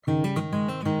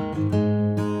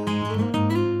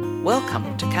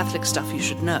Welcome to Catholic Stuff You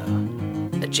Should Know,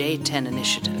 a J10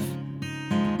 initiative.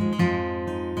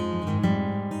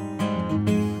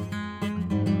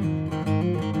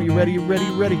 Are you ready?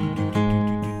 Ready?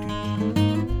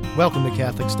 Welcome to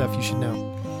Catholic Stuff You Should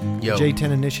Know. Yo. J10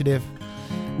 Initiative.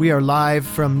 We are live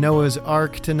from Noah's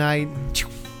Ark tonight.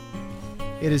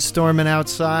 It is storming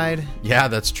outside. Yeah,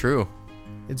 that's true.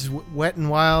 It's wet and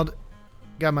wild.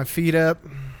 Got my feet up.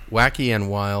 Wacky and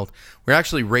wild. We're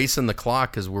actually racing the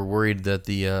clock because we're worried that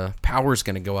the power's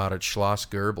going to go out at Schloss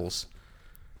Goebbels.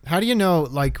 How do you know,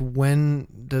 when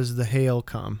does the hail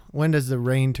come? When does the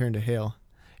rain turn to hail?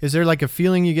 Is there a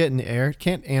feeling you get in the air?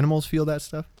 Can't animals feel that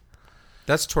stuff?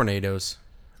 That's tornadoes.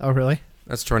 Oh, really?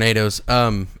 That's tornadoes.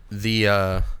 I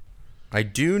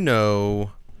do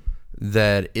know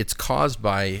that it's caused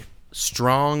by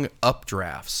strong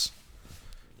updrafts.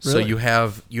 So Really?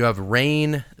 you have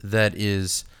rain that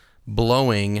is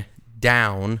blowing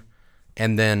down,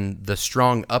 and then the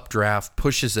strong updraft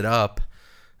pushes it up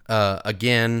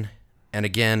again and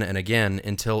again and again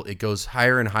until it goes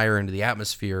higher and higher into the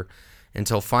atmosphere,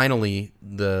 until finally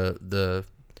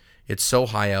it's so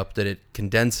high up that it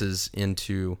condenses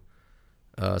into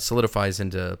solidifies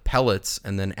into pellets,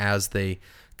 and then as they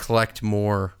collect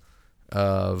more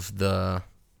of the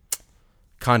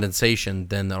condensation,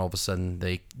 then all of a sudden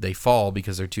they fall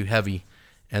because they're too heavy,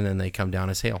 and then they come down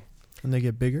as hail. And they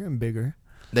get bigger and bigger.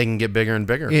 They can get bigger and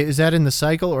bigger. Is that in the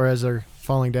cycle or as they're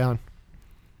falling down?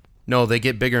 No, they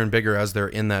get bigger and bigger as they're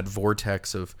in that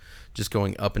vortex of just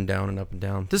going up and down and up and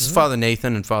down. This is Father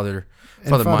Nathan and Father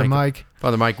Mike.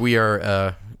 Father Mike, we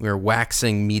are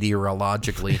waxing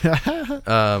meteorologically.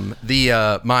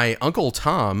 My Uncle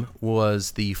Tom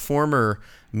was the former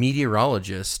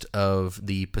meteorologist of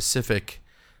the Pacific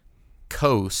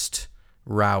Coast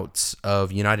routes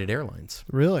of United Airlines.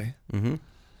 Really? Mm-hmm.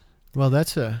 Well,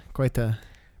 that's quite the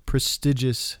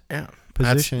prestigious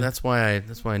position. That's why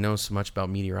I know so much about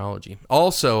meteorology.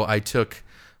 Also, I took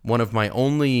one of my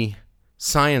only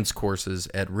science courses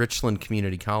at Richland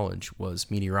Community College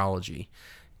was meteorology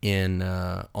in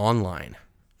online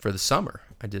for the summer.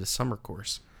 I did a summer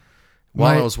course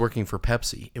while I was working for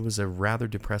Pepsi. It was a rather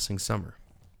depressing summer.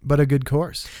 But a good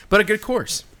course.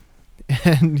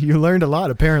 And you learned a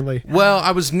lot, apparently. Well,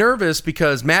 I was nervous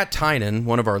because Matt Tynan,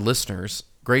 one of our listeners,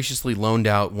 graciously loaned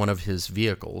out one of his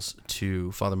vehicles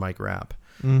to Father Mike Rapp.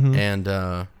 Mm-hmm.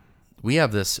 And we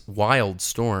have this wild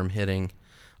storm hitting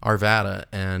Arvada,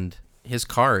 and his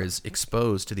car is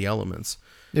exposed to the elements.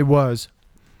 It was.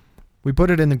 We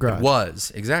put it in the garage. It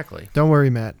was, exactly. Don't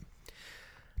worry, Matt.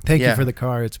 Thank you for the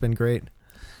car. It's been great.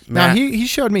 Now, he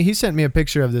showed me, he sent me a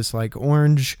picture of this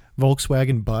orange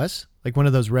Volkswagen bus, one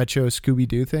of those retro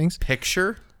Scooby-Doo things.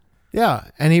 Picture? Yeah,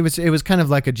 and it was kind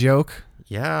of like a joke.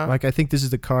 Yeah. I think this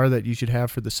is the car that you should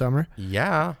have for the summer.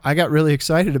 Yeah. I got really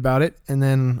excited about it, and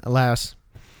then, alas,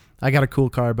 I got a cool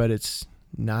car, but it's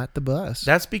not the bus.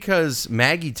 That's because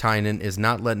Maggie Tynan is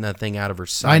not letting that thing out of her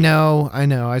sight. I know.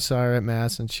 I saw her at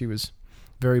Mass, and she was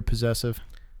very possessive.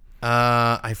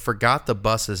 I forgot the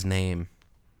bus's name.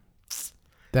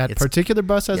 That particular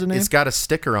bus has a name? It's got a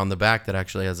sticker on the back that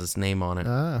actually has its name on it.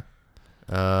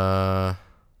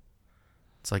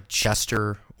 It's like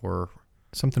Chester or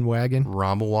something wagon.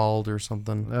 Romuald or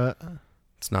something.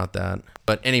 It's not that.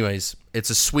 But anyways, it's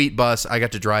a sweet bus. I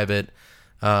got to drive it.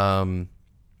 I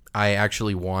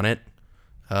actually want it.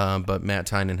 But Matt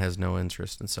Tynan has no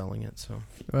interest in selling it. So,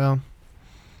 well,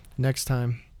 next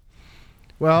time.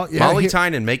 Well, yeah, Molly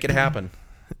Tynan, make it happen.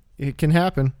 It can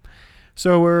happen.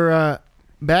 So we're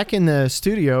back in the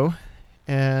studio,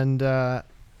 and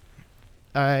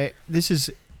this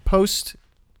is post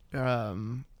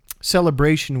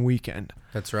celebration weekend.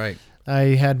 That's right.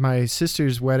 I had my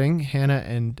sister's wedding, Hannah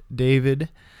and David.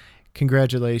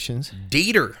 Congratulations.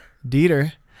 Dieter.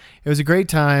 It was a great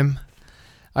time.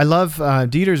 I love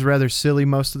Dieter's rather silly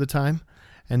most of the time,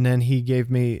 and then he gave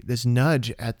me this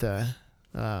nudge at the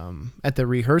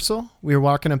rehearsal. We were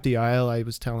walking up the aisle. I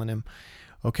was telling him,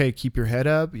 okay, keep your head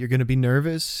up. You're going to be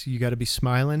nervous. You got to be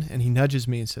smiling. And he nudges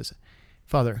me and says,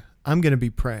 Father, I'm going to be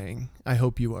praying. I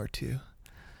hope you are too.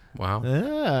 Wow.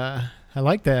 I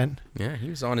like that. Yeah, he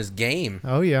was on his game.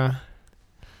 Oh, yeah.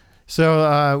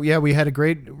 So, we had a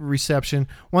great reception.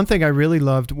 One thing I really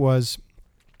loved was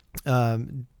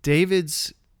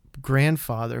David's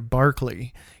grandfather,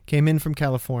 Barkley, came in from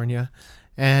California,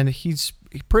 and he's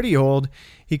pretty old.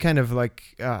 He kind of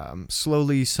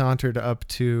slowly sauntered up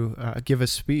to give a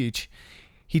speech.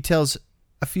 He tells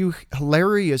a few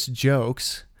hilarious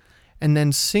jokes and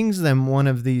then sings them one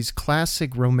of these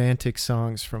classic romantic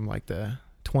songs from the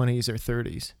 20s or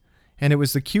 30s. and it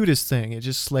was the cutest thing. It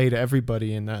just slayed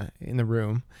everybody in the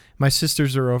room. My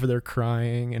sisters are over there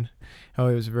crying, and it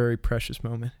was a very precious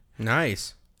moment.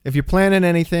 Nice. If you're planning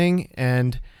anything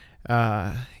and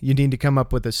you need to come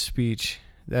up with a speech,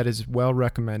 that is well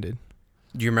recommended.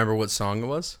 Do you remember what song it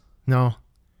was? No,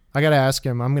 I gotta ask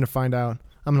him. I'm gonna find out.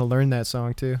 I'm gonna learn that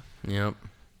song too. Yep.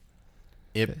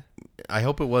 I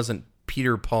hope it wasn't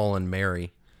Peter, Paul, and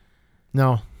Mary.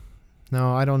 No,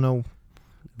 I don't know.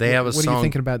 They have a what song. What are you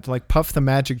thinking about? Like Puff the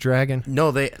Magic Dragon?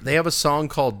 No, they have a song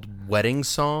called Wedding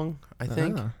Song, I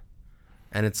think.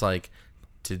 And it's like,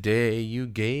 today you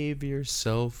gave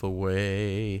yourself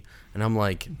away. And I'm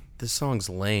like, this song's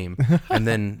lame. And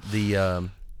then the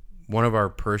one of our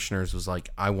parishioners was like,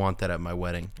 I want that at my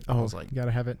wedding. I was like, you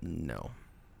gotta have it. No.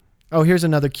 Oh, here's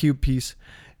another cute piece.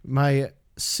 My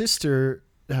sister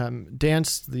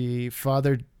danced the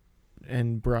father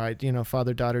and bride,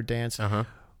 father-daughter dance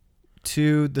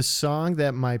to the song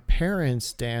that my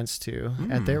parents danced to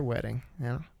at their wedding.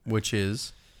 Yeah. Which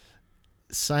is?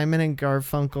 Simon and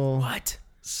Garfunkel. What?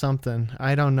 Something.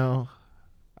 I don't know.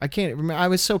 I can't remember. I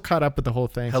was so caught up with the whole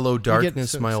thing. Hello,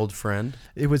 Darkness, my old friend.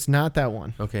 It was not that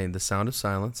one. Okay, The Sound of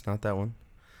Silence, not that one.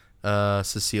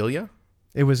 Cecilia?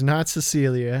 It was not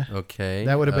Cecilia. Okay.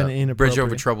 That would have been inappropriate. Bridge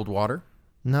Over Troubled Water?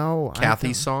 No.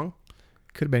 Kathy's song?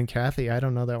 Could have been Kathy. I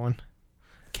don't know that one.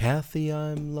 Kathy,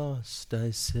 I'm lost,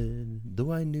 I said,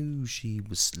 though I knew she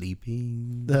was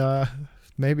sleeping.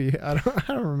 Maybe. I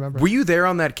don't remember. Were you there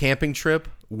on that camping trip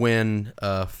when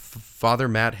Father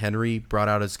Matt Henry brought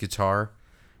out his guitar?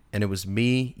 And it was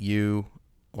me, you,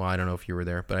 well, I don't know if you were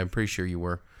there, but I'm pretty sure you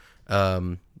were.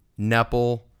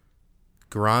 Nepple,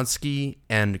 Gronsky,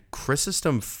 and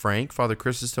Chrysostom Frank, Father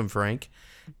Chrysostom Frank.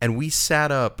 And we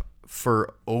sat up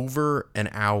for over an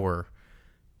hour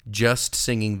just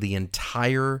singing the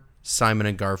entire Simon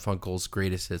and Garfunkel's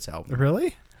Greatest Hits album.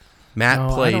 Really?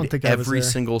 Matt played every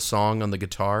single song on the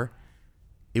guitar.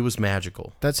 It was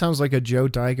magical. That sounds like a Joe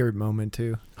Dygert moment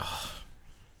too.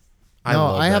 I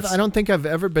don't think I've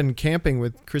ever been camping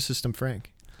with Chrysostom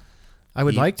Frank. I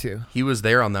would like to. He was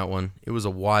there on that one. It was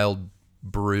a wild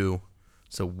brew.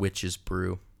 It's a witch's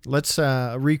brew. Let's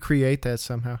recreate that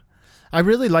somehow. I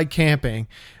really like camping.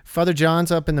 Father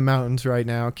John's up in the mountains right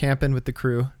now, camping with the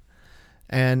crew.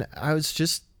 And I was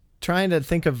just trying to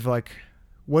think of, like,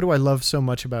 what do I love so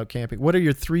much about camping? What are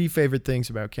your 3 favorite things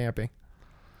about camping?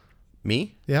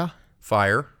 Me? Yeah.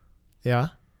 Fire. Yeah.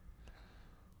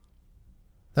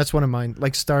 That's one of mine,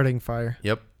 like starting fire.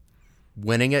 Yep.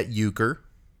 Winning at euchre.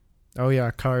 Oh,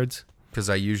 yeah, cards. Because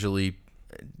I usually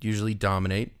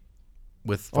dominate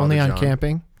with Father Only on John.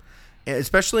 Camping?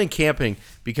 Especially in camping,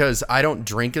 because I don't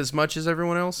drink as much as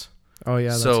everyone else. Oh, yeah,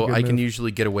 that's so a good I can move. usually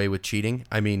get away with cheating.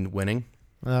 I mean, winning.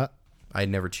 I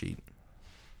never cheat.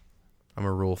 I'm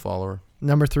a rule follower.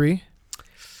 Number 3?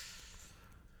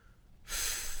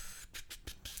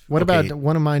 What about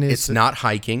one of mine is... It's not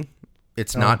hiking.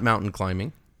 It's not mountain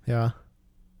climbing. Yeah.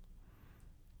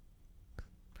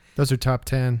 Those are top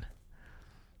 10.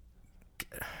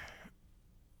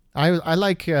 I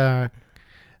like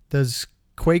those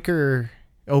Quaker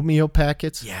oatmeal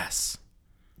packets. Yes.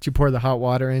 That you pour the hot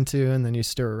water into and then you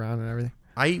stir around and everything.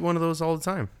 I eat one of those all the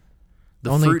time.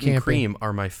 The Only fruit and camping. cream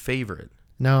are my favorite.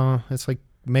 No, it's like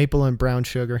maple and brown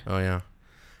sugar. Oh, yeah.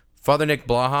 Father Nick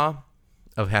Blaha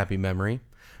of happy memory.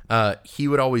 He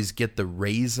would always get the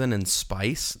raisin and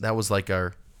spice. That was like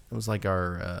our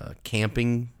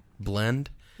camping blend.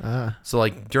 So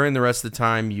like during the rest of the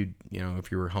time,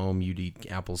 if you were home, you'd eat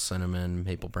apple cinnamon,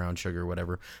 maple brown sugar,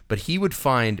 whatever. But he would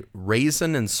find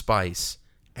raisin and spice,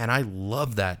 and I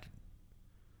love that.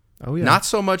 Oh yeah. Not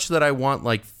so much that I want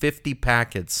like 50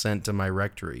 packets sent to my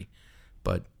rectory,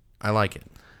 but I like it.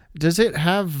 Does it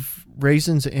have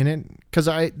raisins in it? Because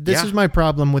this is my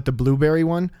problem with the blueberry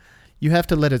one. You have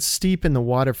to let it steep in the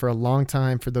water for a long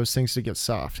time for those things to get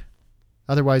soft.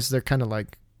 Otherwise, they're kind of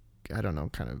like, I don't know,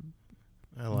 kind of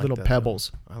little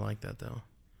pebbles. Though. I like that though.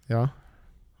 Yeah.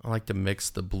 I like to mix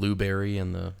the blueberry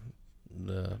and the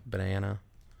banana.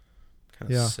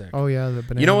 Kind of sick. Oh yeah, the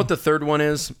banana. You know what the third one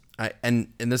is? And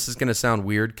this is going to sound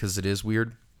weird because it is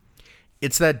weird.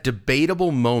 It's that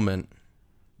debatable moment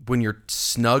when you're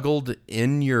snuggled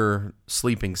in your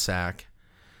sleeping sack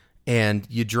and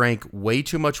you drank way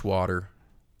too much water,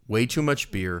 way too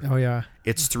much beer. Oh yeah.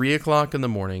 It's 3:00 in the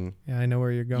morning. Yeah, I know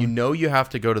where you're going. You know you have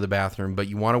to go to the bathroom, but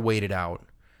you want to wait it out.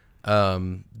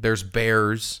 There's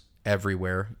bears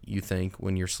everywhere, you think,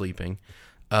 when you're sleeping.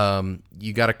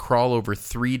 You got to crawl over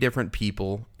 3 different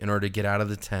people in order to get out of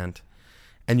the tent.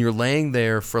 And you're laying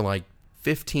there for like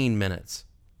 15 minutes.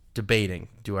 debating.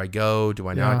 Do I go? Do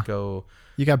I not go?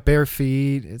 You got bare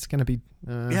feet. It's going to be...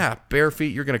 Yeah, bare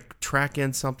feet. You're going to track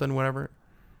in something, whatever.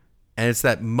 And it's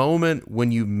that moment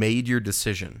when you made your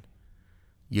decision.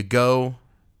 You go,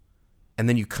 and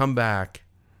then you come back,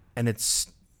 and it's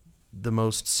the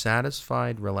most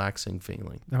satisfied, relaxing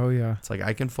feeling. Oh, yeah. It's like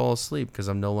I can fall asleep because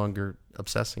I'm no longer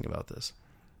obsessing about this.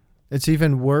 It's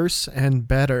even worse and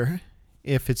better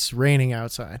if it's raining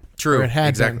outside. True. Or it had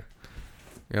Exactly.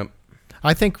 been. Yep.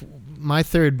 I think my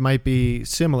third might be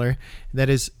similar. That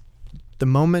is the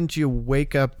moment you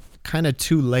wake up kind of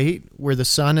too late where the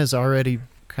sun is already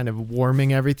kind of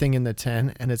warming everything in the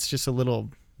tent and it's just a little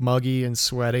muggy and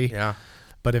sweaty. Yeah.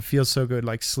 But it feels so good,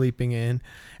 like sleeping in.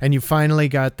 And you finally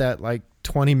got that like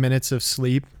 20 minutes of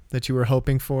sleep that you were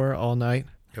hoping for all night.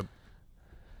 Yep.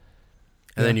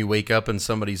 And then you wake up and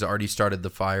somebody's already started the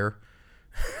fire.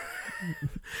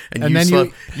 And then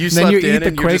you slept eat in the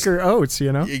and you're Quaker oats,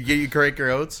 you know? You get your Quaker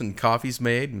oats and coffee's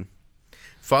made. And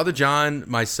Father John,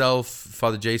 myself,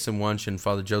 Father Jason Wunsch, and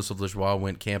Father Joseph Lajoie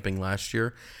went camping last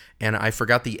year. And I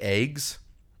forgot the eggs.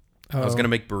 I was going to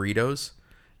make burritos.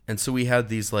 And so we had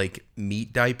these like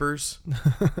meat diapers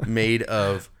made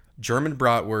of German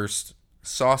bratwurst,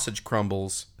 sausage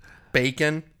crumbles,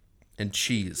 bacon, and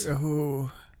cheese.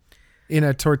 Ooh. In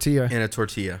a tortilla. In a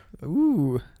tortilla.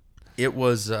 Ooh. It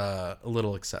was a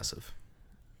little excessive.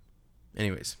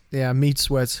 Anyways. Yeah, meat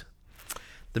sweats.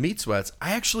 The meat sweats.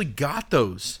 I actually got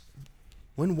those.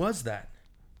 When was that?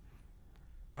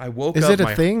 I woke up. Is it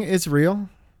a thing? It's real?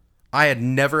 I had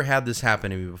never had this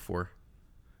happen to me before.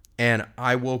 And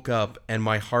I woke up and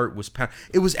my heart was pounding.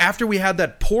 It was after we had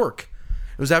that pork.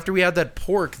 It was after we had that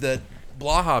pork that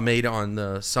Blaha made on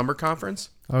the summer conference.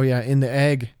 Oh, yeah, in the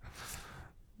egg.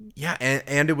 Yeah,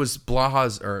 and it was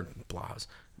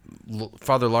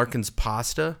Father Larkin's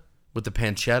pasta with the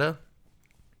pancetta.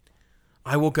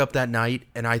 I woke up that night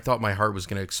and I thought my heart was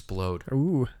going to explode.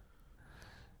 Ooh.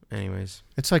 Anyways.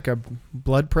 It's like a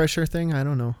blood pressure thing. I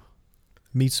don't know.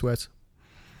 Meat sweats.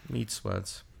 Meat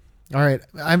sweats. All right.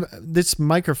 This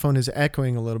microphone is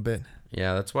echoing a little bit.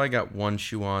 Yeah, that's why I got one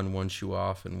shoe on, one shoe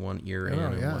off, and one ear in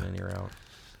and one ear out.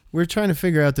 We're trying to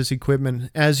figure out this equipment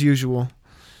as usual,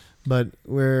 but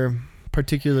we're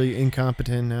particularly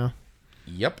incompetent now.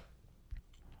 Yep.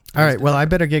 All right. Well, I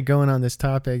better get going on this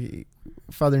topic.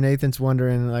 Father Nathan's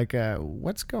wondering, like,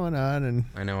 what's going on? And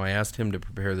I know I asked him to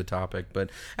prepare the topic, but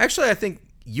actually, I think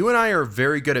you and I are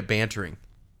very good at bantering.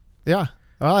 Yeah.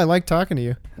 Well, I like talking to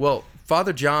you. Well,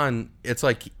 Father John, it's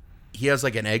like he has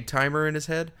like an egg timer in his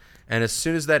head, and as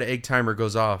soon as that egg timer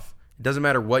goes off, it doesn't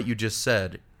matter what you just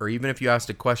said, or even if you asked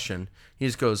a question, he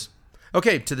just goes,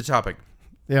 "Okay, to the topic."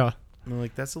 Yeah. And I'm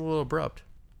like, that's a little abrupt.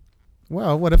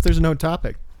 Well, what if there's no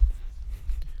topic?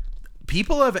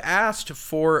 People have asked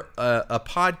for a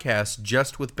podcast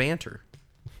just with banter.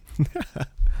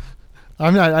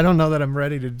 I don't know that I'm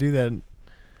ready to do that,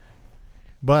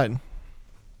 but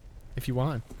if you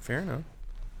want, Fair enough.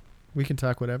 we can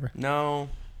talk whatever. No.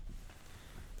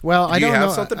 Well, I Do don't you have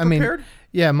know. something I mean, prepared?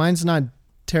 yeah, mine's not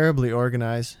terribly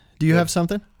organized. Do you Good. have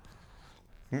something?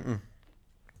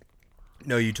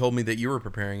 No, you told me that you were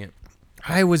preparing it.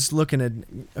 I was looking at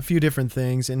a few different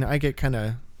things, and I get kind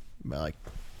of like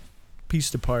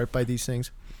pieced apart by these things.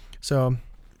 So,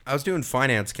 I was doing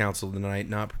finance council tonight,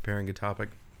 not preparing a topic.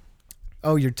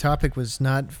 oh, your topic was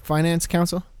not finance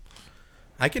council?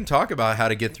 I can talk about how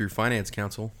to get through finance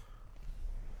council.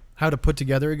 How to put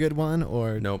together a good one,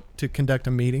 or Nope. to conduct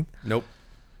a meeting? Nope.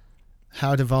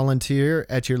 How to volunteer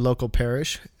at your local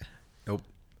parish? Nope.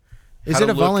 Is How it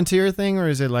to a look- volunteer thing, or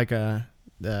is it like a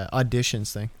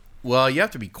auditions thing? Well, you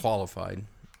have to be qualified,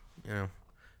 you know.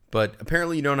 But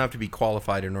apparently you don't have to be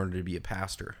qualified in order to be a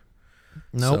pastor.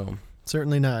 Nope, So,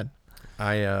 certainly not.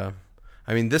 I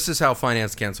mean, this is how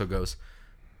finance council goes.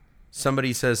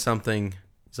 Somebody says something.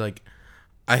 It's like,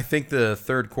 I think the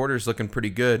third quarter is looking pretty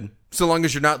good, so long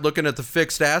as you're not looking at the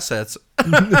fixed assets.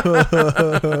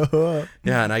 Yeah,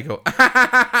 and I go,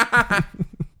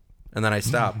 and then I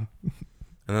stop. And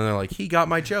then they're like, he got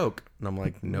my joke. And I'm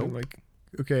like, nope. Like,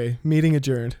 okay, meeting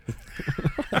adjourned.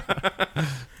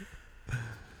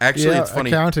 Actually, yeah, it's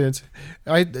funny. accountants.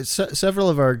 Several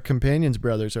of our companions'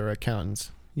 brothers are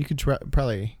accountants. You could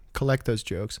probably collect those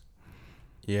jokes.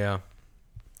 Yeah.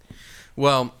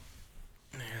 Well,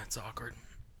 yeah, it's awkward.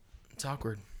 It's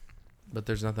awkward. But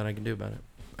there's nothing I can do about it.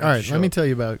 All right, let me tell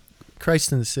you about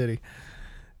Christ in the City.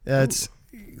 It's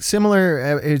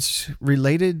similar. It's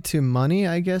related to money,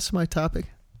 I guess, my topic,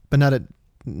 but not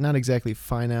exactly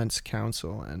finance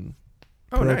council and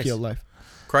parochial life.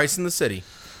 Christ in the City.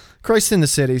 Christ in the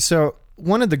City. So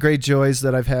one of the great joys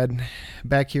that I've had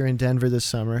back here in Denver this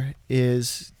summer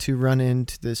is to run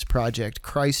into this project,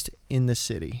 Christ in the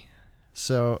City.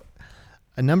 So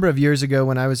a number of years ago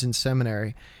when I was in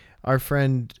seminary, our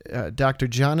friend Dr.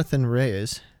 Jonathan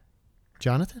Reyes,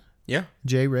 Jonathan? Yeah.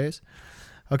 Jay Reyes?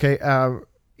 Okay,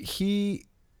 he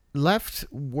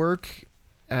left work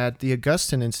at the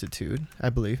Augustine Institute,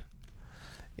 I believe,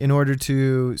 in order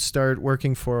to start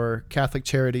working for Catholic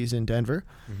Charities in Denver.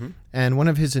 Mm-hmm. And one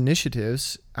of his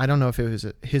initiatives, I don't know if it was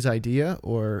his idea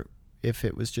or if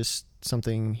it was just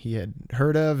something he had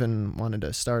heard of and wanted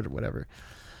to start or whatever,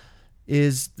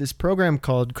 is this program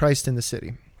called Christ in the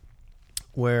City,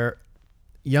 where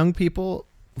young people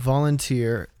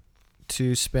volunteer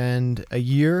to spend a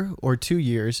year or 2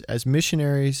 years as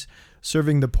missionaries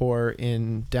serving the poor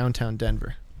in downtown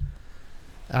Denver.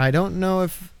 I don't know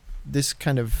if this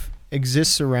kind of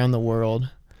exists around the world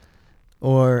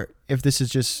or if this is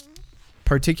just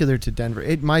particular to Denver.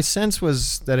 My sense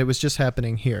was that it was just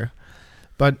happening here.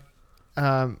 But,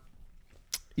 so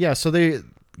they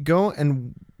go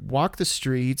and walk the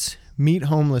streets, meet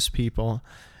homeless people,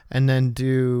 and then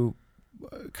do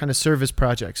kind of service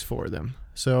projects for them.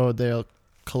 So they'll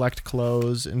collect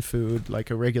clothes and food like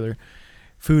a regular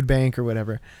food bank or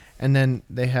whatever. And then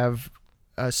they have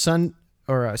a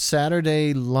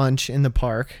Saturday lunch in the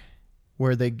park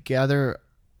where they gather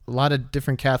a lot of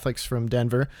different Catholics from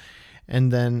Denver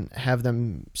and then have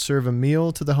them serve a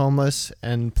meal to the homeless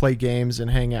and play games and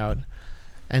hang out.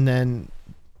 And then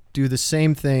do the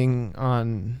same thing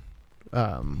on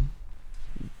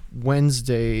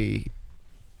Wednesday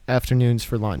afternoons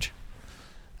for lunch.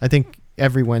 I think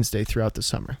every Wednesday throughout the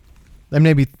summer, and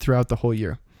maybe throughout the whole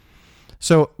year.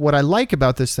 So what I like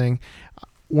about this thing,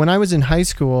 when I was in high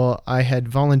school, I had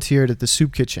volunteered at the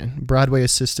Soup Kitchen, Broadway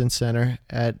Assistance Center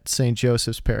at St.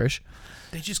 Joseph's Parish.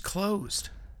 They just closed.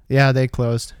 Yeah, they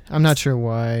closed. I'm not sure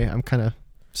why. I'm kind of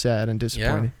sad and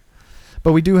disappointed. Yeah.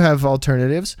 But we do have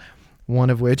alternatives, one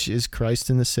of which is Christ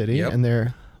in the City, and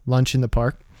their lunch in the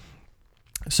park.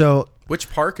 So, which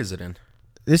park is it in?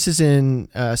 This is in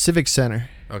Civic Center.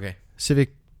 Okay.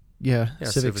 Civic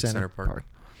Center Park.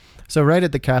 So right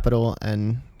at the Capitol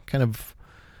and kind of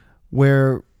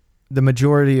where the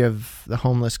majority of the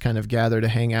homeless kind of gather to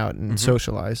hang out and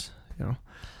socialize, you know.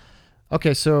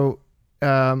 Okay, so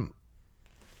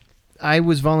I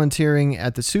was volunteering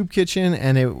at the Soup Kitchen,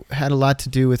 and it had a lot to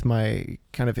do with my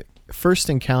kind of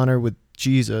first encounter with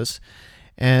Jesus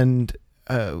and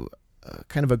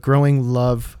kind of a growing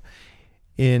love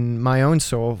in my own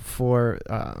soul for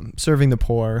serving the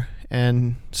poor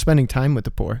and spending time with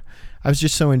the poor. I was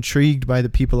just so intrigued by the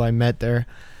people I met there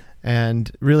and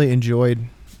really enjoyed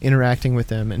interacting with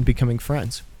them and becoming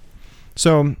friends.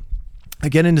 So I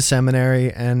get into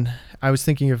seminary, and I was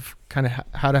thinking of kind of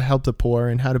how to help the poor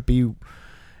and how to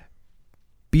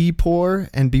be poor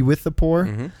and be with the poor.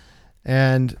 Mm-hmm.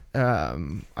 And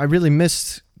I really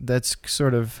missed that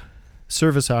sort of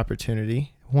service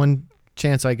opportunity. One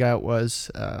chance I got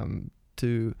was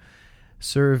to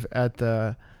serve at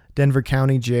the Denver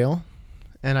County Jail,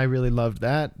 and I really loved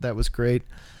that. That was great.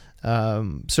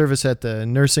 Service at the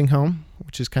nursing home,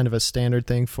 which is kind of a standard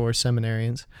thing for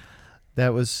seminarians.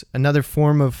 That was another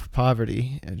form of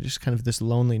poverty, just kind of this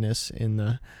loneliness in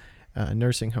the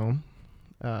nursing home,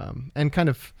 and kind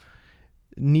of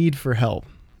need for help,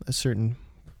 a certain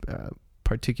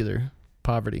particular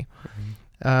poverty.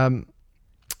 Mm-hmm.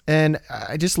 And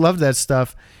I just loved that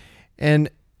stuff. And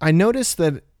I noticed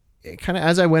that kind of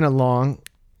as I went along,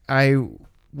 I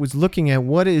was looking at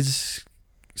what is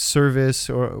service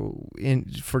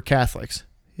for Catholics.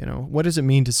 You know, what does it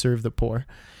mean to serve the poor?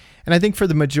 And I think for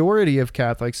the majority of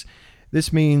Catholics,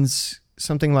 this means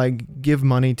something like give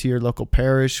money to your local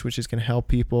parish, which is going to help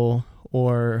people,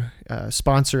 or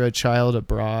sponsor a child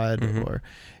abroad, mm-hmm. or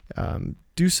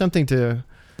do something to,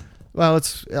 well,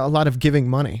 it's a lot of giving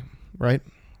money, right?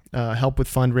 Help with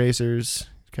fundraisers,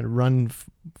 kind of run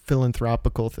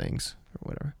philanthropical things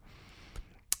or whatever.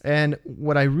 And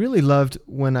what I really loved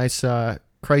when I saw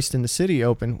Christ in the City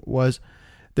open was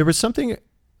there was something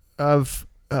of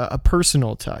a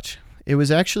personal touch. It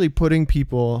was actually putting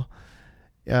people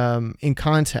in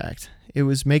contact. It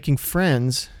was making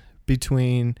friends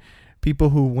between people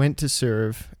who went to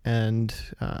serve and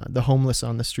the homeless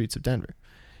on the streets of Denver.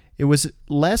 It was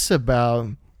less about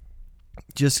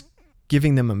just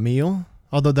giving them a meal,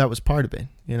 although that was part of it.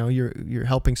 You know, you're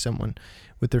helping someone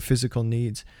with their physical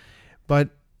needs. But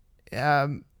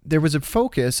there was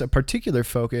a particular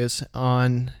focus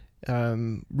on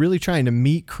really trying to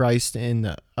meet Christ in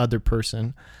the other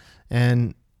person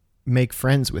and make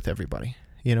friends with everybody,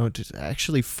 you know, to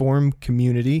actually form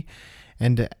community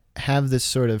and to have this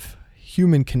sort of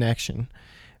human connection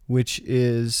which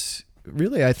is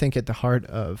really, I think, at the heart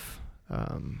of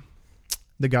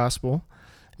the gospel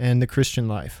and the Christian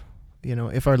life. You know,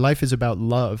 if our life is about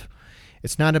love,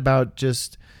 it's not about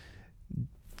just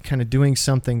kind of doing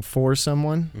something for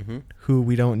someone who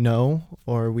we don't know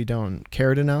or we don't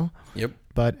care to know,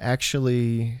 but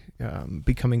actually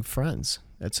becoming friends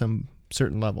at some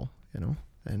certain level, you know,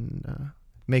 and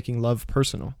making love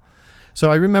personal. So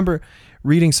I remember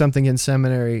reading something in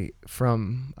seminary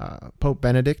from Pope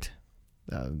Benedict.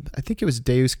 I think it was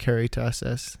Deus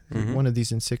Caritas, one of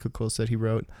these encyclicals that he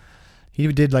wrote. He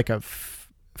did like a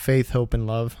faith, hope, and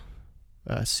love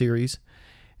series.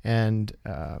 And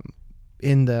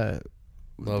in the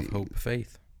Love, Hope,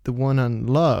 Faith, the one on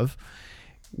love,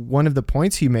 one of the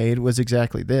points he made was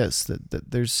exactly this,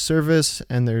 that there's service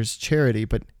and there's charity,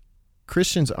 but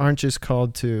Christians aren't just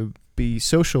called to be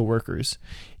social workers,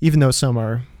 even though some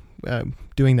are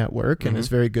doing that work, and it's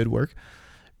very good work,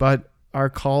 but are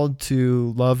called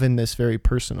to love in this very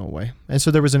personal way. And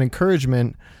so there was an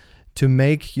encouragement to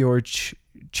make your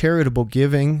charitable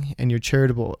giving and your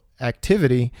charitable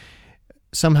activity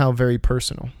somehow very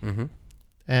personal.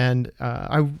 And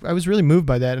I was really moved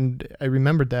by that, and I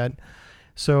remembered that.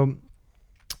 So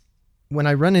when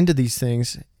I run into these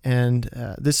things, and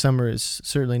this summer is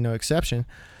certainly no exception,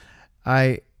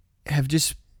 I have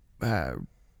just, I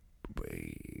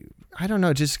don't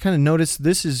know, just kind of noticed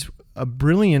this is a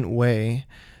brilliant way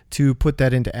to put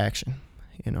that into action,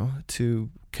 you know, to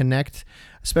connect,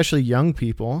 especially young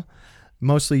people,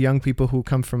 mostly young people who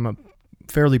come from a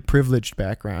fairly privileged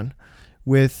background,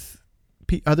 with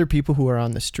other people who are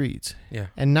on the streets. Yeah.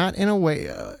 And not in a way,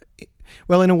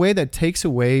 in a way that takes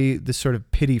away the sort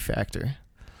of pity factor.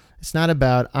 It's not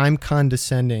about, I'm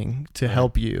condescending to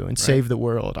help you and save the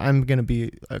world. I'm going to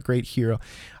be a great hero.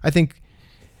 I think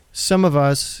some of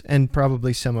us, and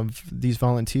probably some of these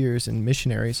volunteers and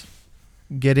missionaries,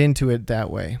 get into it that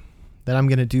way, that I'm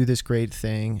going to do this great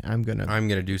thing. I'm going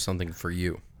to do something for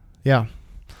you. Yeah.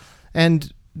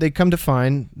 And they come to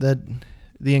find that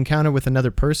the encounter with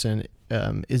another person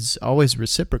is always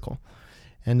reciprocal,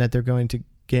 and that they're going to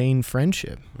gain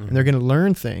friendship, and they're going to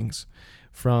learn things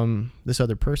from this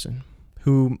other person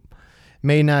who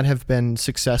may not have been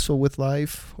successful with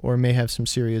life, or may have some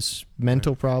serious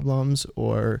mental problems,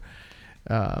 or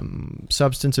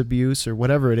substance abuse, or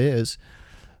whatever it is.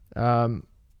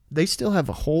 They still have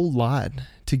a whole lot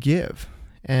to give,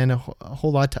 and a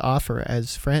whole lot to offer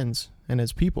as friends and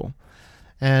as people.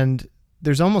 And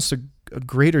there's almost a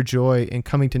greater joy in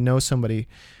coming to know somebody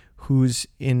who's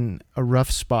in a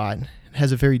rough spot,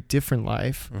 has a very different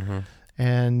life,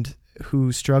 and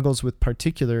who struggles with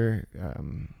particular,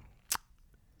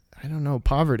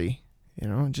 poverty, you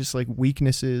know, just like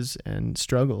weaknesses and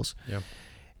struggles. Yeah.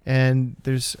 And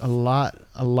there's a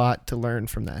lot to learn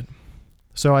from that.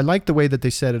 So I like the way that they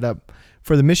set it up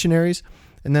for the missionaries.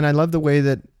 And then I love the way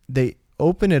that they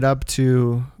open it up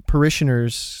to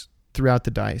parishioners throughout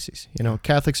the diocese. You know,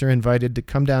 Catholics are invited to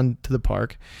come down to the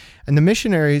park, and the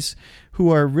missionaries,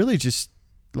 who are really just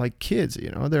like kids, you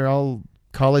know, they're all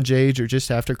college age or just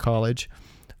after college,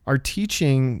 are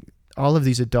teaching all of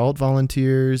these adult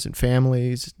volunteers and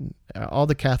families, all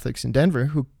the Catholics in Denver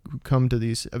who come to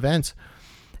these events,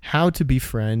 how to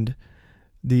befriend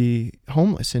the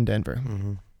homeless in Denver.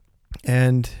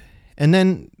 And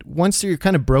then once you're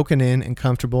kind of broken in and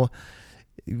comfortable,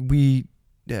 we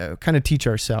kind of teach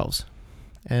ourselves,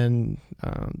 and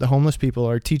the homeless people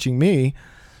are teaching me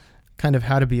kind of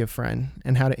how to be a friend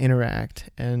and how to interact.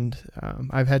 And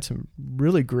I've had some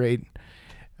really great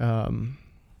kind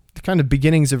of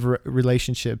beginnings of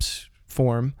relationships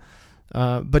form,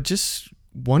 but just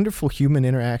wonderful human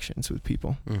interactions with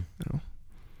people. You know?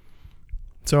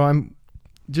 So I'm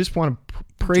just want to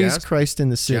praise Christ in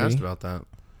the city. Jazzed about that.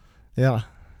 Yeah,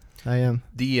 I am.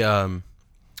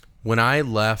 When I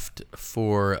left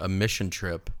for a mission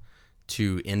trip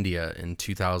to India in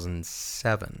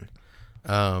 2007,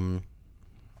 I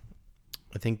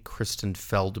think Kristen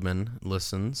Feldman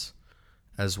listens,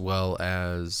 as well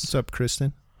as... What's up,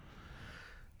 Kristen?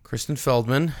 Kristen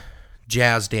Feldman,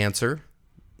 jazz dancer,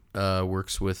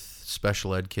 works with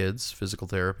special ed kids, physical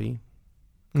therapy,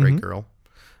 great girl.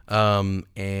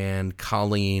 And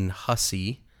Colleen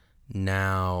Hussey,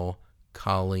 now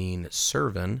Colleen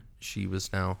Servin. She was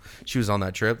on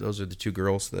that trip. Those are the two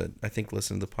girls that I think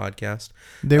listen to the podcast.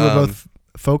 They were both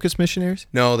Focus missionaries?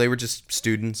 No, they were just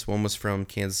students. One was from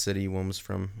Kansas City. One was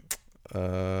from,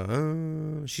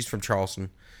 she's from Charleston,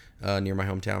 near my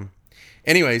hometown.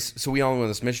 Anyways, so we all went on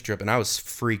this mission trip, and I was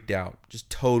freaked out, just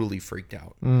totally freaked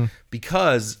out.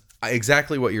 Because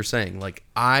exactly what you're saying. Like,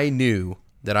 I knew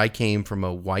that I came from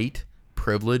a white,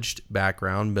 privileged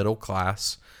background, middle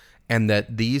class, and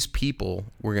that these people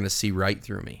were going to see right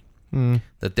through me.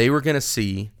 That they were going to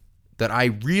see that I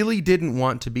really didn't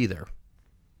want to be there.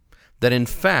 That in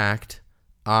fact,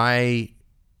 I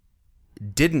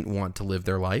didn't want to live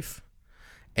their life.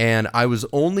 And I was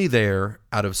only there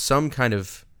out of some kind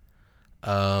of,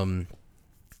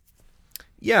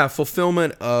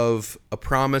 fulfillment of a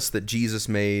promise that Jesus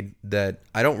made, that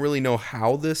I don't really know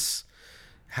how this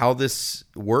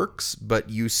works, but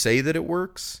you say that it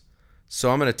works.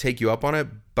 So I'm going to take you up on it,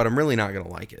 but I'm really not going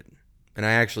to like it. And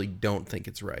I actually don't think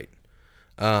it's right.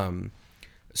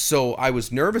 So I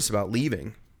was nervous about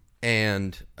leaving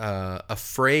and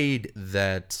afraid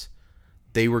that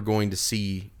they were going to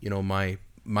see,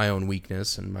 my own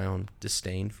weakness and my own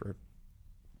disdain for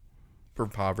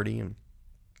poverty.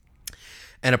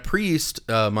 And a priest,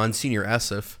 Monsignor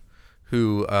Esif,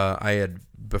 who I had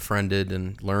befriended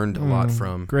and learned a lot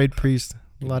from. Great priest.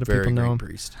 A lot of people know him. Very great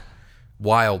priest.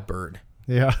 Wild bird.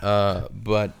 Yeah.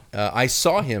 But I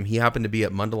saw him. He happened to be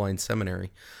at Mundelein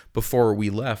Seminary. Before we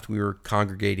left, we were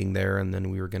congregating there, and then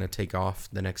we were going to take off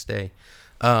the next day.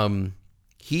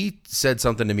 He said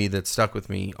something to me that stuck with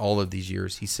me all of these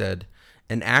years. He said,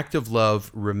 an act of love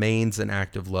remains an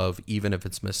act of love, even if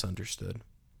it's misunderstood.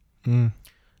 And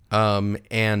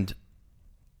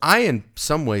I, in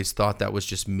some ways, thought that was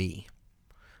just me.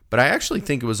 But I actually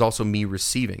think it was also me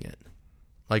receiving it.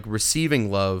 Like,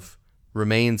 receiving love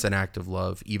remains an act of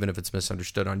love, even if it's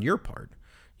misunderstood on your part,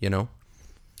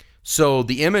 So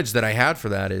the image that I had for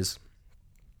that is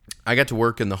I got to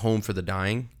work in the Home for the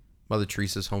Dying, Mother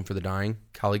Teresa's Home for the Dying,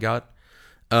 Kaligat.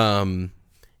 And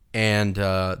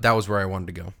that was where I wanted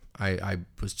to go.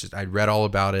 I'd read all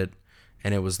about it,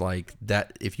 and it was like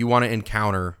that. If you want to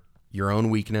encounter your own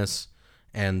weakness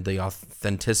and the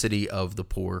authenticity of the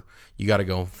poor, you got to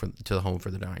go to the Home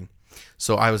for the Dying.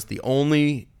 So I was the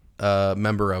only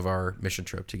member of our mission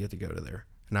trip to get to go to there.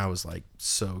 And I was like,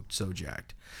 so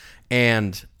jacked.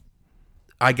 And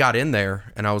I got in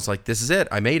there and I was like, this is it.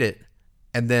 I made it.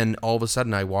 And then all of a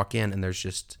sudden I walk in and there's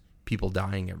just people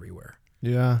dying everywhere.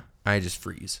 Yeah. I just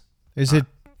freeze. Is it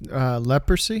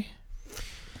leprosy?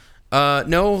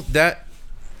 No, that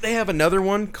they have another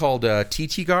one called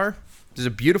Titigar. There's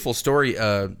a beautiful story.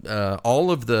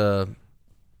 All of the,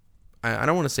 I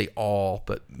don't want to say all,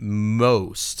 but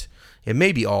most, it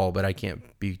may be all, but I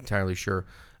can't be entirely sure,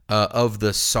 of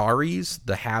the saris,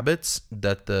 the habits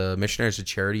that the Missionaries of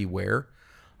Charity wear,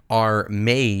 are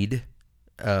made,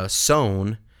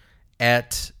 sewn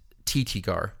at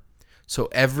Titigar. So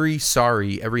every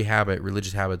sari, every habit,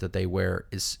 religious habit that they wear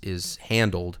is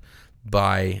handled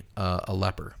by a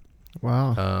leper.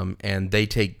 Wow. And they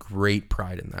take great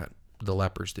pride in that. The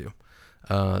lepers do.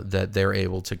 That they're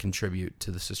able to contribute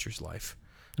to the sister's life.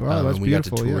 Wow, that's we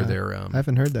beautiful. got to tour yeah. their. I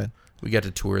haven't heard that. We got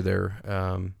to tour their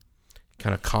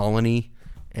kind of colony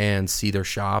and see their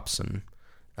shops, and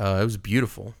it was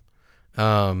beautiful.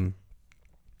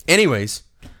 Anyways,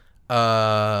 so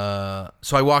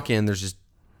I walk in. There's just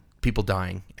people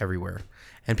dying everywhere,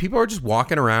 and people are just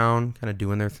walking around, kind of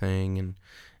doing their thing,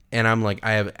 and I'm like,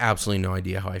 I have absolutely no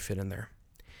idea how I fit in there.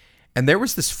 And there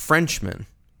was this Frenchman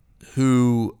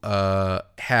who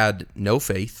had no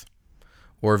faith,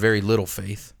 or very little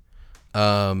faith,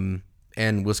 and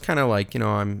was kind of like,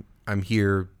 I'm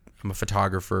here, I'm a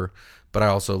photographer, but I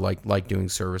also like doing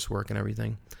service work and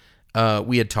everything.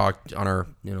 We had talked on our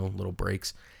little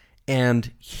breaks,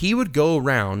 and he would go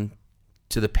around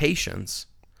to the patients,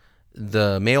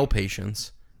 the male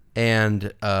patients,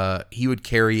 and he would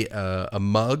carry a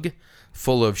mug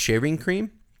full of shaving cream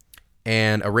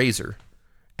and a razor,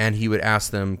 and he would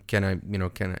ask them, can I,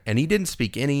 and he didn't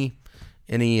speak any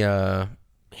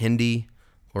Hindi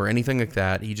or anything like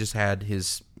that. He just had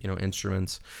his,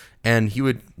 instruments, and he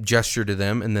would gesture to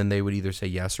them, and then they would either say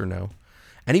yes or no.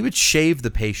 And he would shave the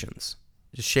patients,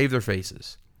 just shave their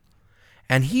faces.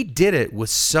 And he did it with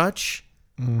such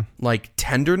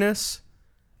tenderness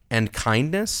and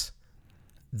kindness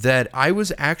that I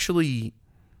was actually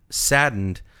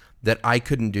saddened that I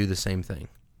couldn't do the same thing.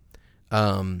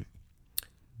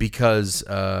 Because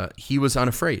he was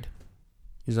unafraid.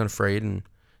 He was unafraid, and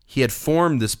he had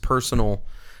formed this personal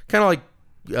kind of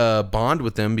bond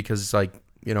with them, because it's like,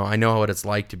 I know what it's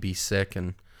like to be sick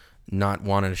and not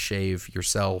wanting to shave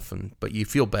yourself, but you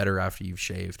feel better after you've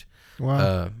shaved.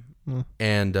 Wow.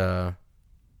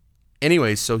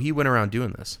 Anyways, so he went around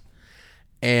doing this,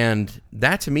 and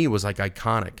that to me was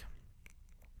iconic.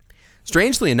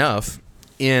 Strangely enough,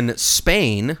 in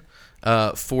Spain,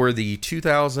 for the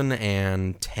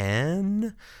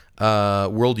 2010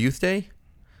 World Youth Day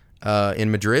in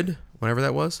Madrid, whenever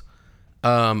that was,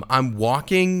 I'm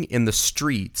walking in the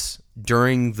streets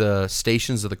during the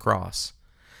Stations of the Cross,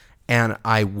 and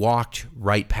I walked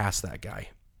right past that guy.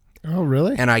 Oh,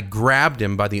 really? And I grabbed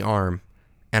him by the arm,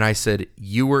 and I said,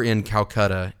 "You were in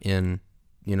Calcutta in,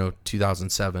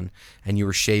 2007, and you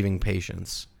were shaving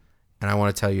patients, and I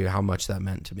want to tell you how much that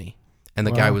meant to me." And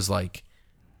the guy was like,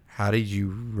 "How did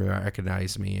you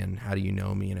recognize me, and how do you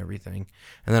know me, and everything?"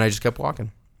 And then I just kept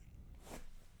walking.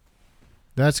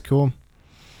 That's cool.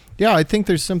 Yeah, I think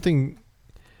there's something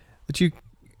that you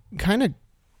kind of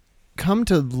come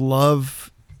to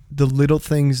love the little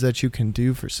things that you can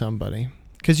do for somebody,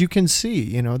 because you can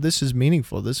see, this is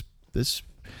meaningful. This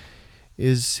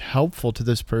is helpful to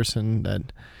this person.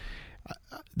 That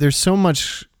there's so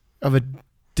much of a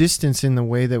distance in the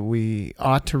way that we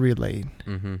ought to relate,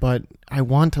 but I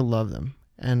want to love them,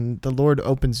 and the Lord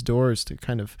opens doors to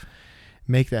kind of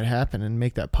make that happen and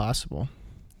make that possible,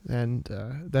 and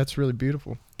that's really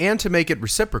beautiful. And to make it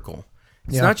reciprocal.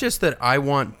 It's not just that I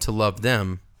want to love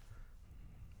them.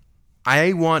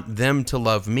 I want them to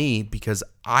love me because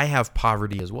I have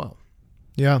poverty as well.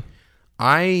 Yeah.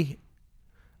 I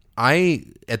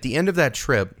at the end of that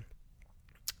trip,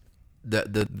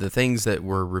 the things that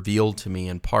were revealed to me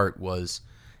in part was,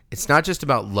 it's not just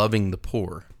about loving the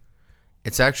poor.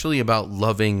 It's actually about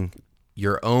loving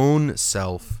your own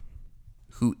self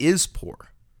who is poor.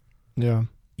 Yeah.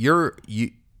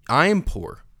 I am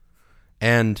poor.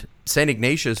 And St.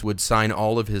 Ignatius would sign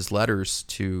all of his letters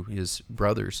to his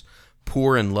brothers,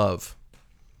 "Poor in love."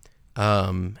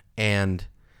 And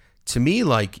to me,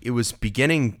 it was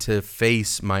beginning to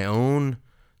face my own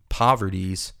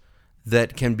poverties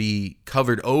that can be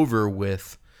covered over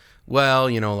with,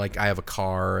 I have a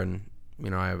car, and,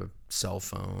 I have a cell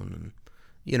phone,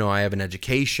 and, I have an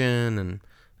education,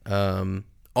 and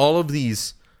all of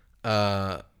these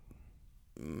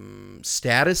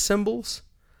status symbols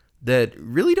that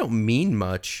really don't mean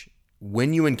much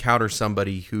when you encounter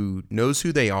somebody who knows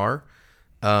who they are,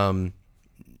 and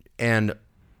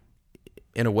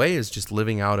in a way is just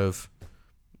living out of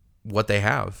what they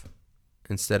have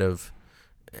instead of,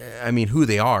 who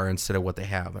they are instead of what they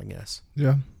have, I guess.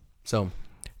 Yeah. So.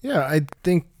 Yeah, I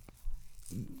think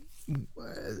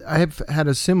I have had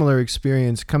a similar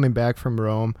experience coming back from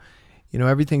Rome.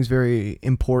 Everything's very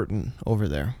important over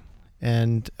there.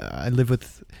 And I live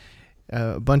with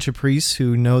a bunch of priests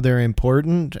who know they're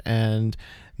important and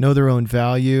know their own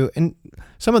value. And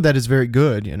some of that is very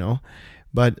good,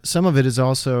 but some of it is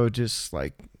also just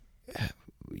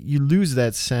you lose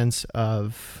that sense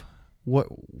of what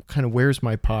kind of, where's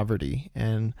my poverty,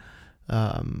 and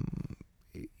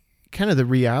kind of the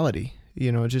reality,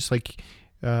 just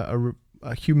a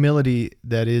humility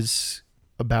that is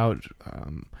about,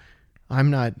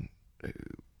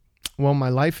 my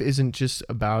life isn't just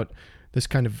about this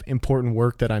kind of important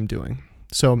work that I'm doing.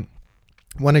 So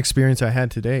one experience I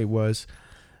had today was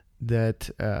that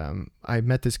I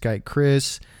met this guy,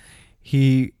 Chris.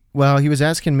 He was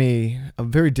asking me a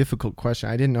very difficult question.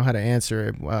 I didn't know how to answer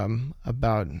it,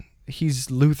 about,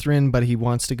 he's Lutheran, but he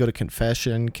wants to go to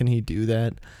confession. Can he do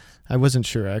that? I wasn't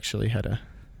sure actually how to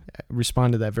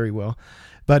respond to that very well.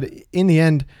 But in the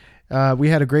end, we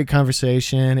had a great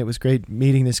conversation. It was great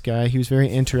meeting this guy. He was very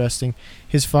interesting.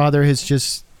 His father has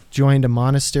just joined a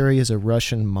monastery as a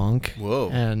Russian monk. Whoa.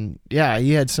 And yeah,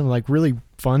 he had some really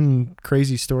fun,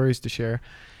 crazy stories to share.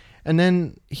 And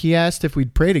then he asked if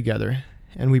we'd pray together,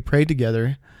 and we prayed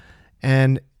together,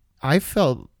 and I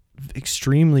felt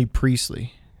extremely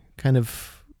priestly, kind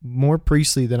of more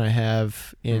priestly than I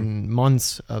have in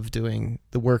months of doing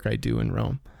the work I do in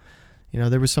Rome.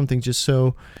 There was something just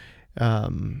so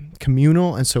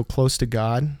communal and so close to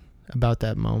God about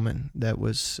that moment that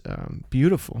was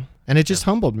beautiful. And it just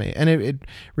humbled me. And it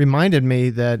reminded me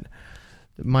that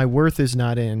my worth is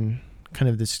not in kind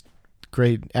of this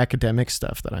great academic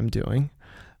stuff that I'm doing,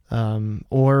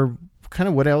 or kind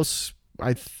of what else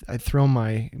I throw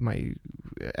my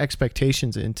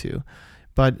expectations into,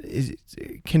 but it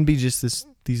can be just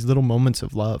these little moments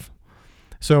of love.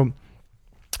 So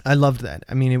I loved that.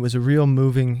 It was a real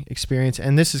moving experience,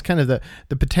 and this is kind of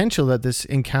the potential that this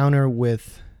encounter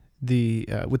with the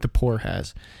poor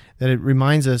has, that it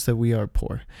reminds us that we are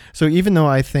poor. So even though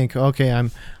I think, okay,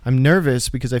 I'm nervous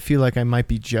because I feel like I might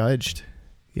be judged,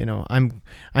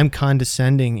 I'm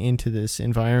condescending into this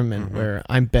environment where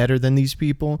I'm better than these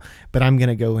people, but I'm going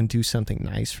to go and do something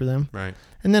nice for them. Right.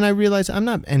 And then I realize I'm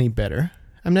not any better.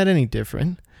 I'm not any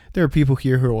different. There are people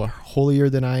here who are holier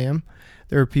than I am.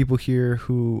 There are people here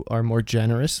who are more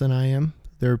generous than I am.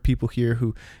 There are people here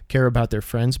who care about their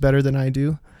friends better than I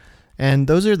do. And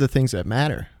those are the things that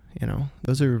matter.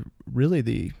 Those are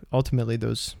really ultimately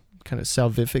those kind of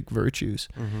salvific virtues.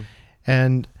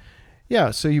 And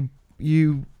yeah, so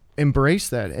you embrace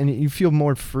that and you feel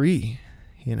more free.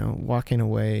 walking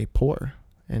away poor,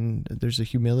 and there's a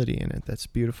humility in it that's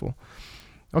beautiful.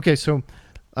 Okay, so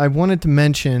I wanted to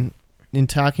mention, in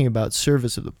talking about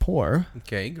service of the poor,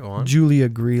 Okay, go on. Julia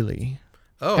Greeley.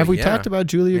 Oh, Have we yeah. talked about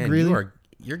Julia Man, Greeley?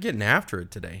 You're getting after it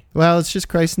today. Well, it's just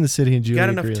Christ in the City and You Julia got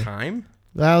enough Greeley. time?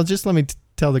 Well, just let me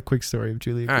tell the quick story of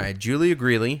Julia All Greeley. right, Julia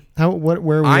Greeley.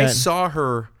 Where are we I at? saw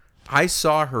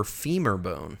her femur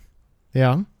bone.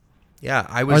 Yeah. Yeah,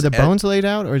 I was Are the at- bones laid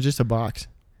out or just a box?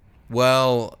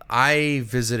 Well, I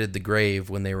visited the grave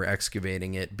when they were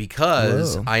excavating it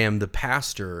because Whoa. I am the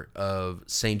pastor of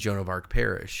St. Joan of Arc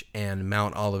Parish, and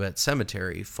Mount Olivet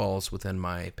Cemetery falls within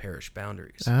my parish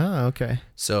boundaries. Oh, okay.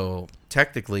 So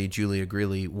technically, Julia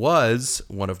Greeley was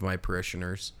one of my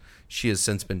parishioners. She has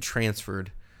since been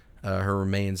transferred. Her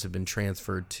remains have been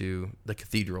transferred to the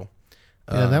cathedral.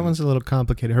 Yeah, that one's a little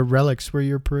complicated. Her relics were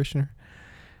your parishioner?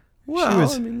 Well,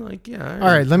 was- I mean, like, yeah. All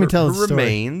right, let me tell her the story.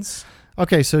 remains.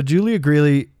 Okay, so Julia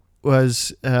Greeley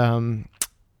was born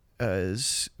a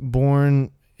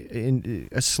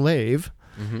slave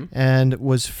and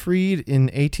was freed in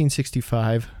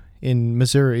 1865 in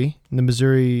Missouri, in the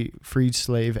Missouri Freed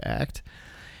Slave Act.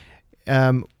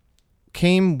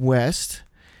 Came west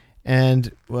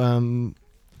and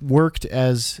worked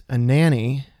as a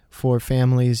nanny for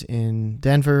families in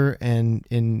Denver and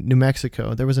in New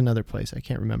Mexico. There was another place, I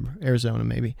can't remember, Arizona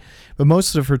maybe. But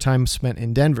most of her time was spent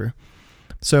in Denver.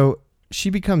 So she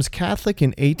becomes Catholic in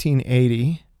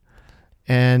 1880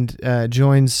 and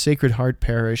joins Sacred Heart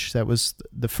Parish. That was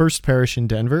the first parish in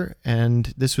Denver,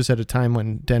 and this was at a time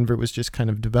when Denver was just kind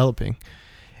of developing.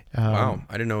 Wow,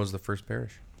 I didn't know it was the first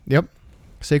parish. Yep.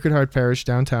 Sacred Heart Parish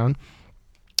downtown.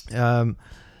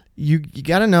 You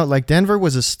got to know, like, Denver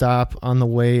was a stop on the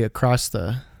way across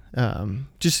the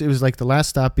it was like the last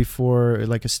stop before,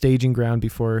 like a staging ground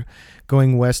before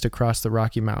going west across the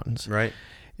Rocky Mountains. Right.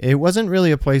 It wasn't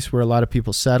really a place where a lot of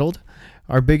people settled.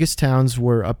 Our biggest towns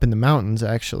were up in the mountains,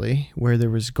 actually, where there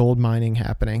was gold mining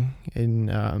happening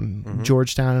in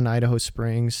Georgetown and Idaho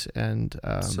Springs and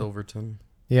Silverton.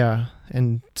 yeah,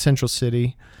 and Central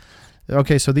City.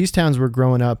 Okay, so these towns were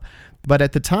growing up, but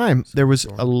at the time there was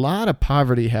a lot of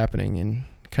poverty happening in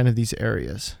kind of these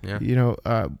areas. Yeah.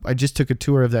 I just took a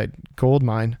tour of that gold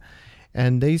mine,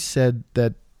 and they said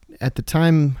that at the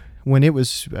time when it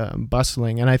was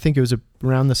bustling, and I think it was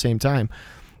around the same time,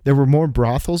 there were more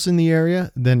brothels in the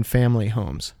area than family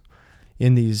homes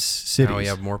in these cities. Now we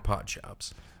have more pot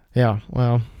shops. Yeah,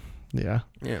 well, yeah.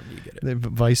 Yeah, you get it. The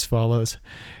vice follows.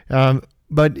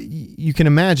 But you can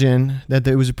imagine that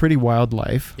it was a pretty wild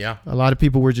life. Yeah. A lot of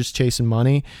people were just chasing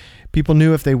money. People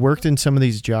knew if they worked in some of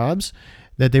these jobs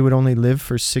that they would only live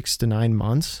for 6 to 9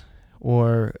 months.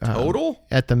 Or Total?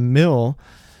 at the mill.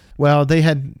 Well, they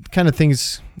had kind of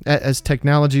things, as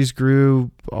technologies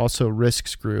grew, also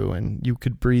risks grew, and you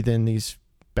could breathe in these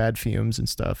bad fumes and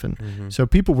stuff. And so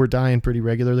people were dying pretty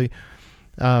regularly.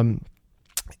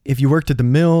 If you worked at the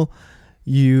mill,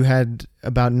 you had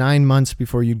about 9 months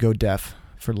before you'd go deaf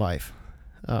for life.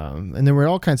 And there were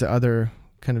all kinds of other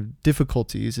kind of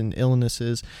difficulties and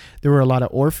illnesses. There were a lot of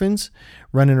orphans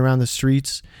running around the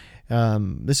streets.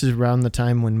 This is around the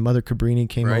time when Mother Cabrini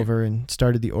came over and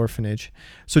started the orphanage.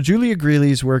 So Julia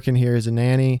Greeley's working here as a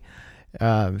nanny.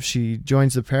 She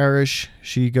joins the parish.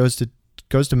 She goes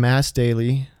to Mass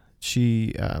daily.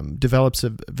 She develops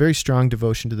a very strong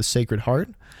devotion to the Sacred Heart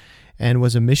and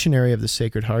was a missionary of the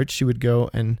Sacred Heart. She would go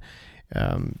and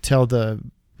tell the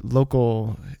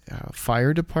local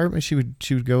fire department. She would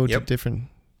go to different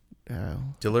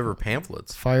deliver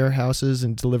pamphlets, firehouses,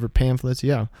 and deliver pamphlets.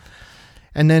 Yeah.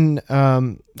 And then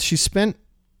she spent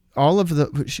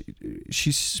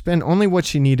she spent only what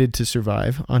she needed to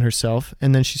survive on herself,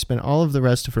 and then she spent all of the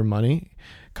rest of her money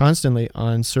constantly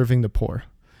on serving the poor.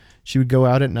 She would go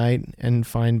out at night and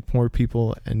find poor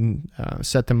people and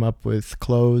set them up with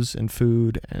clothes and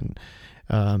food and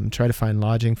try to find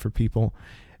lodging for people.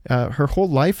 Her whole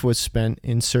life was spent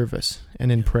in service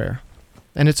and in prayer.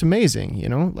 And it's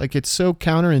amazing, like it's so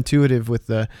counterintuitive with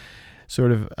the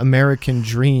sort of American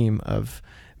dream of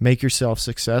make yourself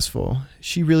successful.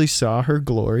 She really saw her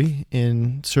glory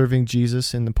in serving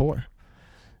Jesus and the poor.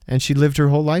 And she lived her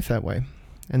whole life that way.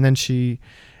 And then she,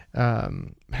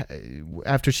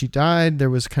 after she died, there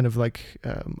was kind of like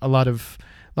a lot of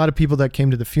people that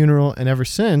came to the funeral. And ever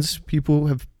since, people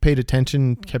have paid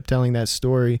attention, kept telling that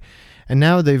story. And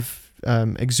now they've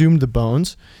exhumed the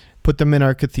bones, put them in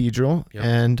our cathedral,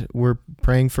 and we're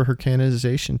praying for her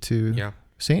canonization to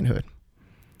sainthood.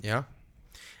 Yeah.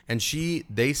 And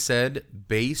they said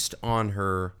based on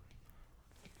her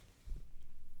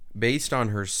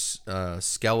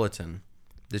skeleton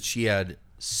that she had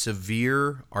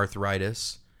severe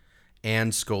arthritis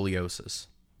and scoliosis.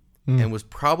 and was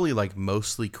probably like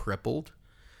mostly crippled.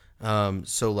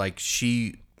 So like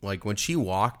when she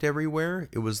walked everywhere,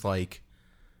 it was like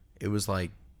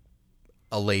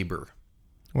a labor,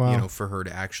 Wow. for her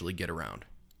to actually get around.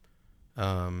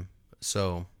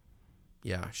 So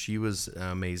yeah, she was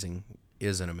amazing,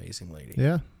 is an amazing lady.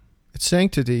 Yeah. It's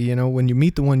sanctity, when you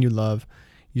meet the one you love,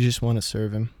 you just want to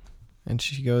serve him. And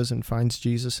she goes and finds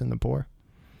Jesus in the poor.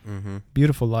 Mm-hmm.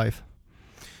 Beautiful life.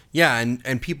 Yeah,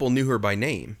 and people knew her by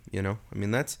name, I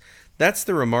mean, that's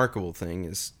the remarkable thing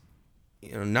is,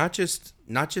 not just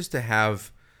to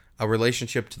have a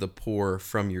relationship to the poor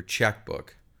from your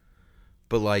checkbook,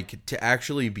 but like to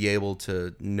actually be able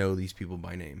to know these people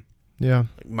by name. Yeah.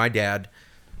 Like my dad,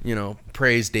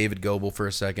 praise David Goebel for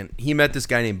a second. He met this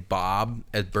guy named Bob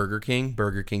at Burger King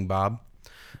Bob.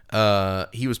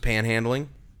 He was panhandling,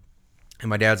 and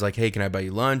my dad's like, "Hey, can I buy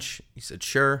you lunch?" He said,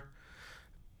 "Sure."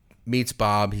 Meets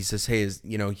Bob. He says, "Hey,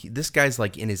 this guy's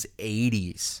like in his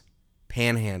 80s,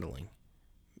 panhandling,"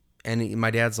 and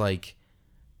my dad's like,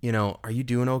 "Are you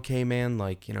doing okay, man?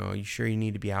 Like, are you sure you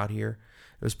need to be out here?"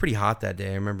 It was pretty hot that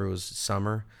day. I remember it was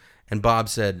summer, and Bob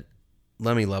said,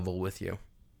 "Let me level with you."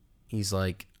 He's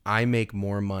like, "I make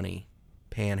more money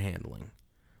panhandling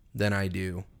than I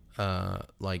do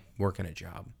like working a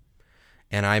job,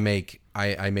 and I make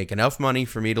enough money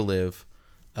for me to live,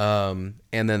 and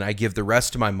then I give the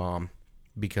rest to my mom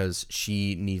because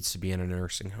she needs to be in a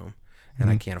nursing home,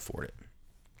 and I can't afford it."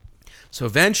 So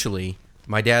eventually,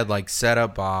 my dad like set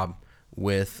up Bob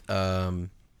with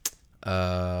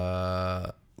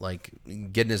like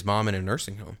getting his mom in a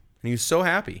nursing home, and he was so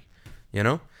happy,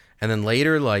 And then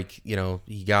later, like,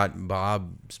 he got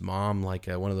Bob's mom like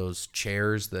one of those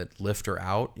chairs that lift her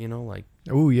out, like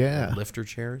Oh, yeah. lifter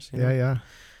chairs. Yeah.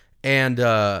 And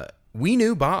we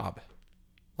knew Bob.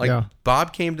 Like, Yeah.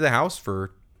 Bob came to the house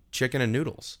for chicken and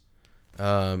noodles.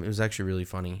 It was actually really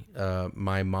funny.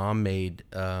 My mom made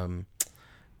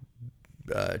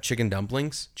chicken and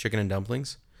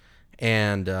dumplings,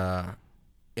 and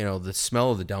the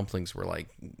smell of the dumplings were like,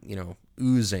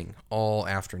 oozing all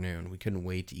afternoon. We couldn't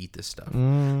wait to eat this stuff.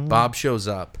 Bob shows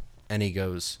up and he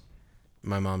goes,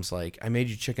 my mom's like, "I made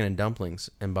you chicken and dumplings."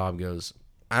 And Bob goes,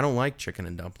 "I don't like chicken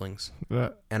and dumplings."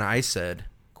 And I said,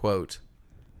 quote,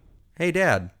 "Hey,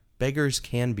 Dad, beggars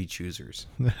can be choosers."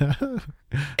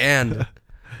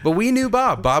 But we knew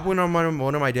Bob. Bob went on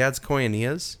one of my dad's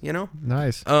koinonias,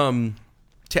 Nice.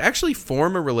 to actually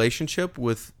form a relationship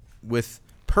with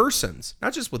persons,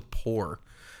 not just with poor.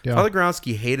 Yeah. Father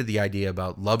Gronsky hated the idea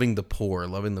about loving the poor.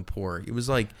 It was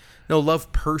like, no,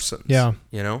 love persons. Yeah.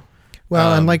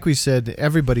 Well, and like we said,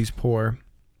 everybody's poor,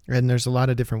 and there's a lot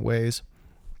of different ways.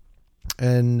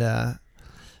 And,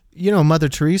 Mother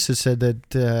Teresa said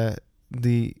that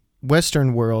the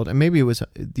Western world, and maybe it was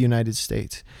the United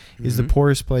States, is the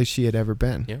poorest place she had ever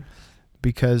been. Yeah.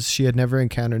 Because she had never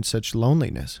encountered such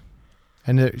loneliness.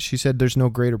 And she said there's no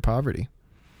greater poverty.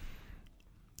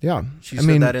 Yeah. She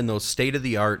said that in those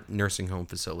state-of-the-art nursing home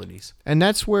facilities. And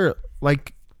that's where,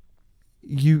 like,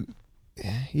 you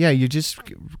just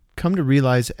come to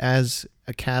realize as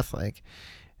a Catholic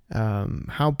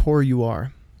how poor you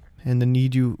are, and the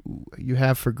need you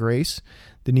have for grace,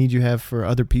 the need you have for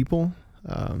other people,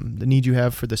 the need you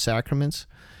have for the sacraments.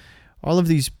 All of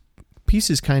these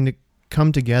pieces kind of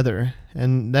come together,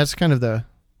 and that's kind of the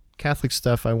Catholic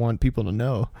stuff I want people to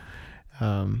know.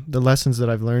 The lessons that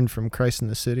I've learned from Christ in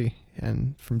the City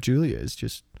and from Julia is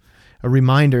just a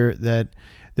reminder that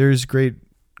there's great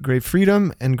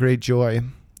freedom and great joy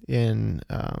in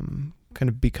kind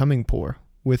of becoming poor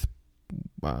with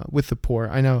the poor.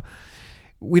 I know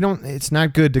it's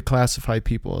not good to classify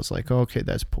people as like, oh, okay,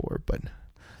 that's poor, but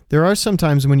there are some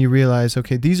times when you realize,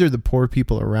 okay, these are the poor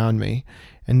people around me,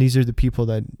 and these are the people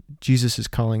that Jesus is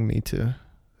calling me to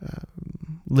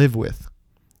live with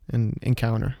and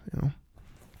encounter,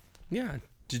 Yeah,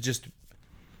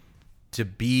 to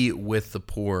be with the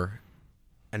poor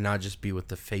and not just be with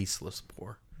the faceless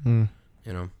poor.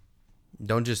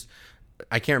 Don't just,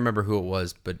 I can't remember who it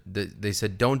was, but they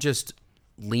said, don't just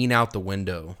lean out the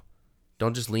window.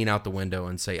 Don't just lean out the window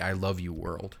and say, "I love you,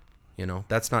 world."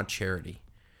 That's not charity.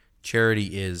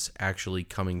 Charity is actually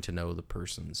coming to know the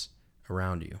persons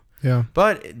around you. Yeah.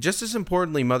 But just as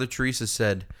importantly, Mother Teresa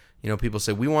said, people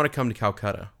say, "We want to come to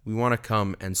Calcutta. We want to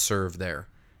come and serve there."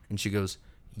 And she goes,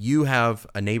 "You have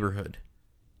a neighborhood.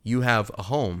 You have a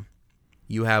home.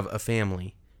 You have a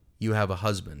family. You have a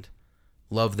husband.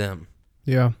 Love them."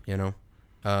 Yeah.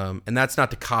 And that's not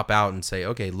to cop out and say,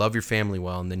 okay, love your family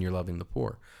well, and then you're loving the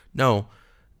poor. No,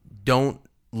 don't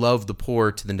love the poor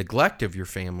to the neglect of your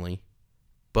family,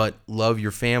 but love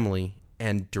your family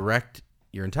and direct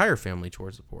your entire family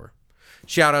towards the poor.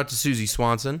 Shout out to Susie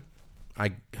Swanson.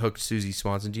 I hooked Susie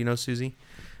Swanson. Do you know Susie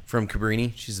from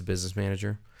Cabrini? She's a business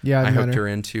manager. Yeah, I hooked her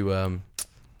into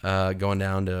going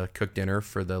down to cook dinner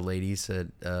for the ladies at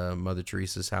Mother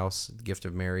Teresa's house, Gift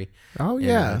of Mary. Oh in,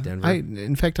 yeah, Denver.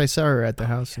 in fact, I saw her at the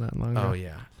house not long ago. Oh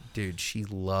yeah, dude, she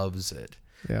loves it.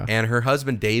 Yeah. And her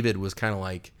husband David was kind of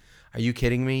like, "Are you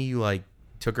kidding me? You like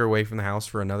took her away from the house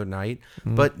for another night?"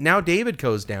 But now David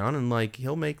goes down and like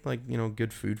he'll make like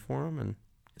good food for him and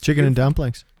Chicken and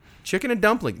dumplings. chicken and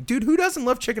dumpling. Dude, who doesn't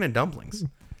love chicken and dumplings?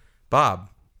 Bob.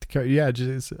 Yeah,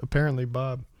 just apparently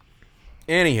Bob.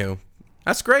 Anywho,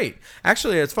 that's great.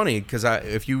 Actually, it's funny because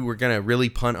if you were gonna really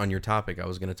punt on your topic, I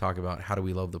was gonna talk about how do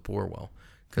we love the poor well,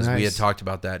 because we had Nice. talked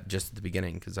about that just at the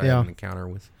beginning, because I Yeah. had an encounter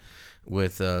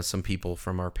with some people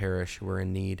from our parish who were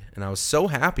in need, and I was so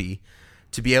happy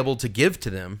to be able to give to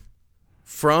them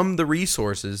from the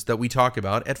resources that we talk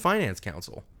about at Finance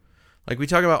Council. Like we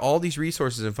talk about all these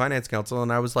resources in Finance Council,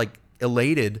 and I was like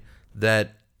elated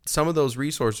that some of those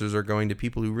resources are going to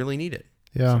people who really need it.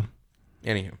 Yeah.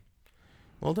 Anywho,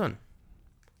 well done.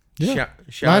 Yeah.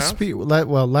 Shout Last out.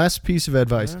 last piece of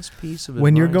advice. Last piece of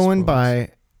When you're advice, going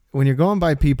folks.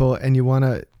 by people and you want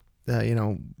to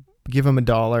give them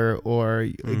 $1 or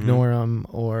ignore them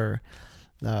or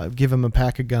give them a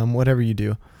pack of gum, whatever you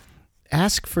do,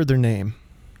 ask for their name.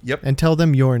 Yep. And tell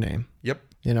them your name. Yep.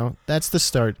 That's the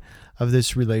start of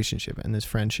this relationship and this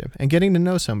friendship and getting to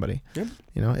know somebody. Yep.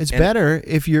 It's better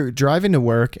if you're driving to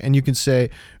work and you can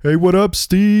say, "Hey, what up,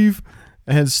 Steve?"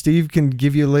 And Steve can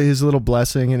give you his little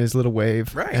blessing and his little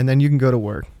wave. Right. And then you can go to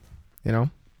work,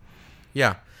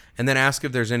 Yeah. And then ask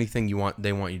if there's anything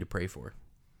they want you to pray for,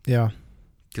 Yeah.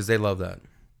 because they love that.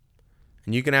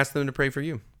 And you can ask them to pray for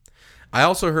you. I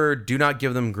also heard do not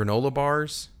give them granola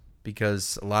bars,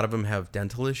 because a lot of them have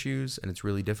dental issues and it's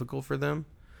really difficult for them.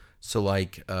 So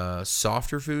like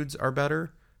softer foods are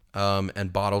better,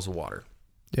 and bottles of water.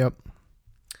 Yep.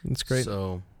 That's great.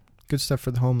 So Good stuff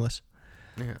for the homeless.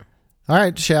 yeah. All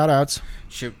right. Shout outs.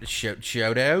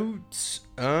 Shout outs.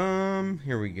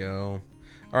 Here we go.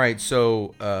 All right,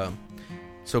 so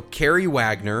Carrie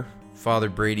Wagner, Father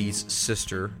Brady's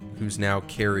sister, who's now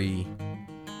Carrie.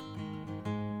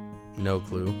 No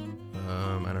clue.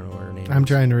 I don't know what her name is. I'm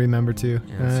trying to remember too.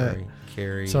 Yeah, sorry,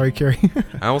 Carrie. Sorry, Carrie.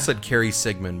 I almost said Carrie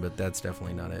Sigmund, but that's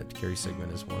definitely not it. Carrie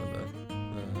Sigmund is one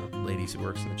of the ladies who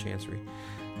works in the chancery.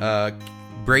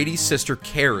 Brady's sister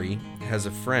Carrie has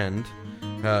a friend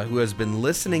who has been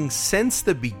listening since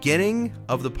the beginning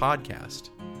of the podcast.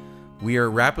 We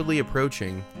are rapidly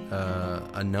approaching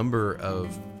a number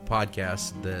of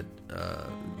podcasts that,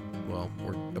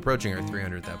 we're approaching our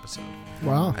 300th episode.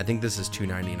 Wow. I think this is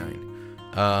 299.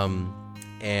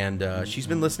 And she's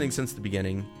been listening since the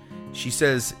beginning. She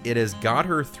says it has got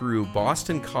her through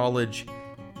Boston College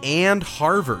and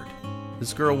Harvard.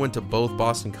 This girl went to both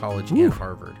Boston College and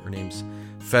Harvard. Her name's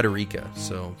Federica.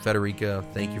 So, Federica,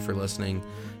 thank you for listening.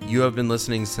 You have been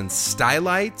listening since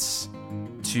Stylites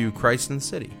to Christ in the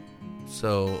City.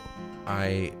 So,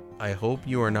 I hope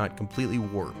you are not completely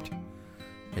warped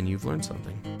and you've learned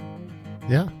something.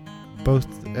 Yeah. Both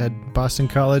at Boston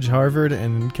College, Harvard,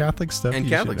 and Catholic stuff. And you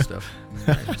Catholic should-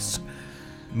 stuff.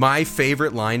 My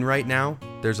favorite line right now,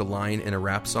 there's a line in a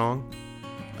rap song.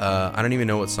 I don't even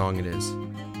know what song it is.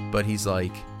 But he's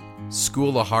like,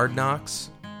 School of Hard Knocks.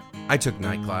 I took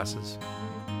night classes.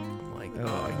 I'm like,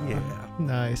 oh, yeah.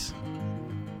 Nice.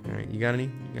 All right, you got any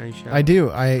shout I do.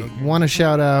 I want to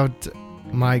shout out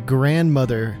my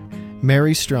grandmother,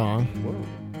 Mary Strong.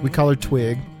 Whoa. We call her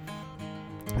Twig.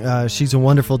 She's a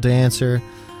wonderful dancer,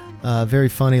 very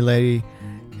funny lady.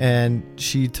 And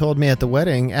she told me at the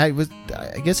wedding, I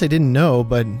guess I didn't know,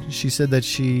 but she said that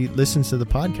she listens to the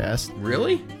podcast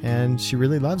Really? and she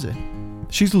really loves it.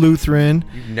 She's Lutheran.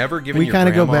 You've never given We your kind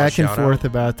of go grandma a back and shout-out? forth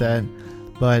about that,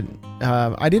 but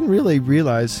I didn't really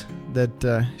realize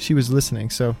that she was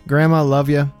listening. So, Grandma, love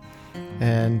you,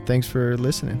 and thanks for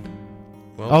listening.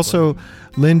 Well, Also,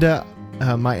 Linda,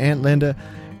 my Aunt Linda,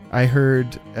 I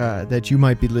heard that you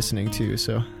might be listening too.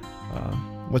 So,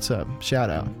 what's up? Shout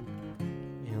out.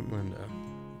 Aunt Linda.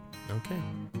 Okay.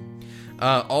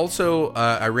 Also,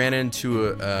 I ran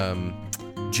into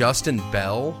Justin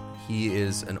Bell. He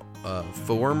is a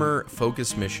former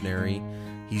Focus missionary.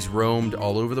 He's roamed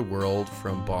all over the world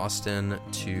from Boston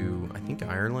to, I think,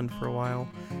 Ireland for a while.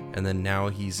 And then now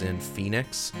he's in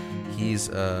Phoenix. He's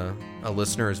a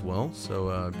listener as well.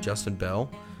 So, Justin Bell,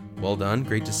 well done.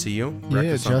 Great to see you.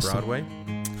 Breakfast on Justin. Broadway.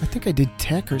 I think I did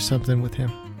tech or something with him.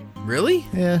 Really?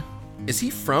 Yeah. Is he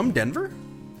from Denver?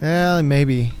 Well,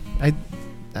 maybe.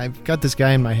 I've got this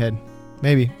guy in my head.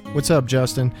 Maybe. What's up,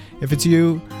 Justin? If it's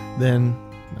you, then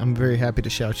I'm very happy to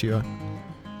shout you out.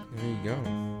 There you go.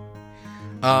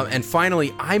 And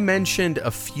finally, I mentioned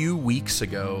a few weeks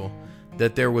ago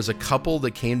that there was a couple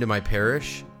that came to my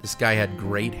parish. This guy had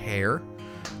great hair.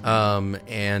 Was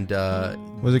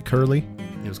it curly?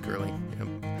 It was curly. Yep.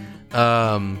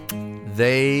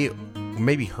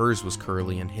 Maybe hers was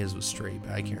curly and his was straight,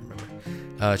 but I can't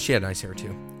remember. She had nice hair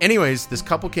too. Anyways, this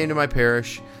couple came to my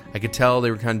parish. I could tell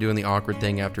they were kind of doing the awkward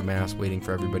thing after Mass, waiting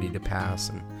for everybody to pass.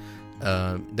 And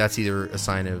that's either a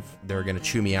sign of they're going to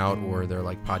chew me out or they're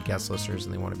like podcast listeners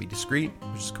and they want to be discreet,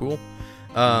 which is cool.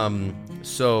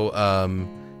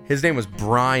 His name was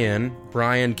Brian.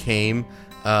 Brian came,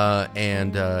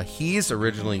 and he's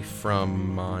originally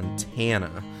from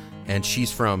Montana, and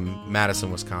she's from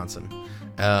Madison, Wisconsin.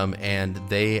 And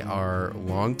they are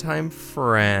longtime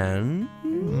friends.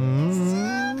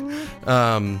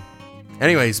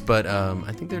 Anyways, but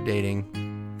I think they're dating,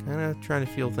 kind of trying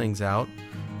to feel things out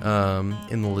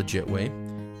in the legit way.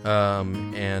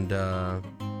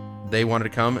 They wanted to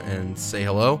come and say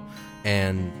hello,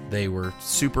 and they were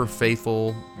super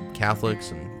faithful Catholics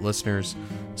and listeners.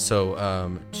 So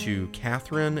to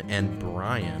Catherine and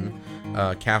Brian,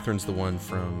 Catherine's the one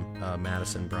from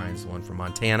Madison, Brian's the one from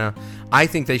Montana. I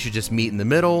think they should just meet in the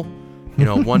middle. You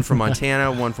know, one from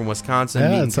Montana, one from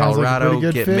Wisconsin, meet in Colorado,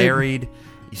 like get fit. married,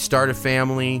 you start a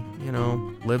family, you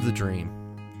know, live the dream.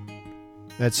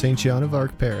 At St. Joan of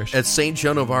Arc Parish. At St.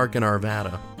 Joan of Arc in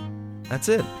Arvada. That's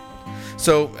it.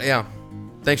 So, yeah.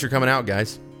 Thanks for coming out,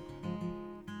 guys.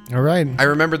 All right. I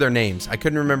remember their names. I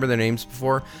couldn't remember their names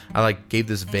before. I gave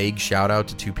this vague shout out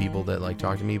to two people that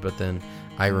talked to me, but then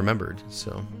I remembered.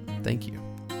 So, thank you.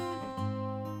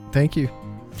 Thank you.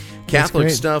 Catholic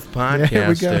Stuff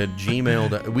Podcast at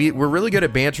Gmail. We're really good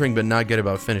at bantering, but not good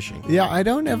about finishing. Yeah, I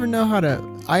don't ever know how to.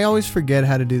 I always forget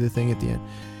how to do the thing at the end.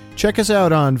 Check us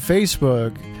out on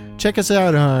Facebook. Check us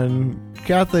out on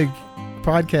Catholic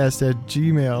Podcast at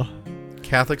Gmail.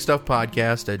 Catholic Stuff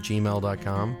Podcast at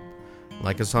gmail.com.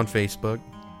 Like us on Facebook.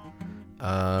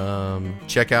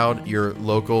 Check out your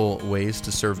local ways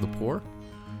to serve the poor.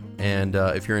 And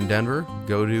if you're in Denver,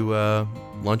 go to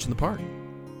Lunch in the Park.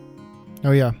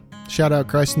 Oh, yeah. Shout out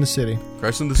Christ in the City.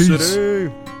 Christ in the Peace.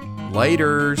 City.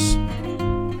 Laters.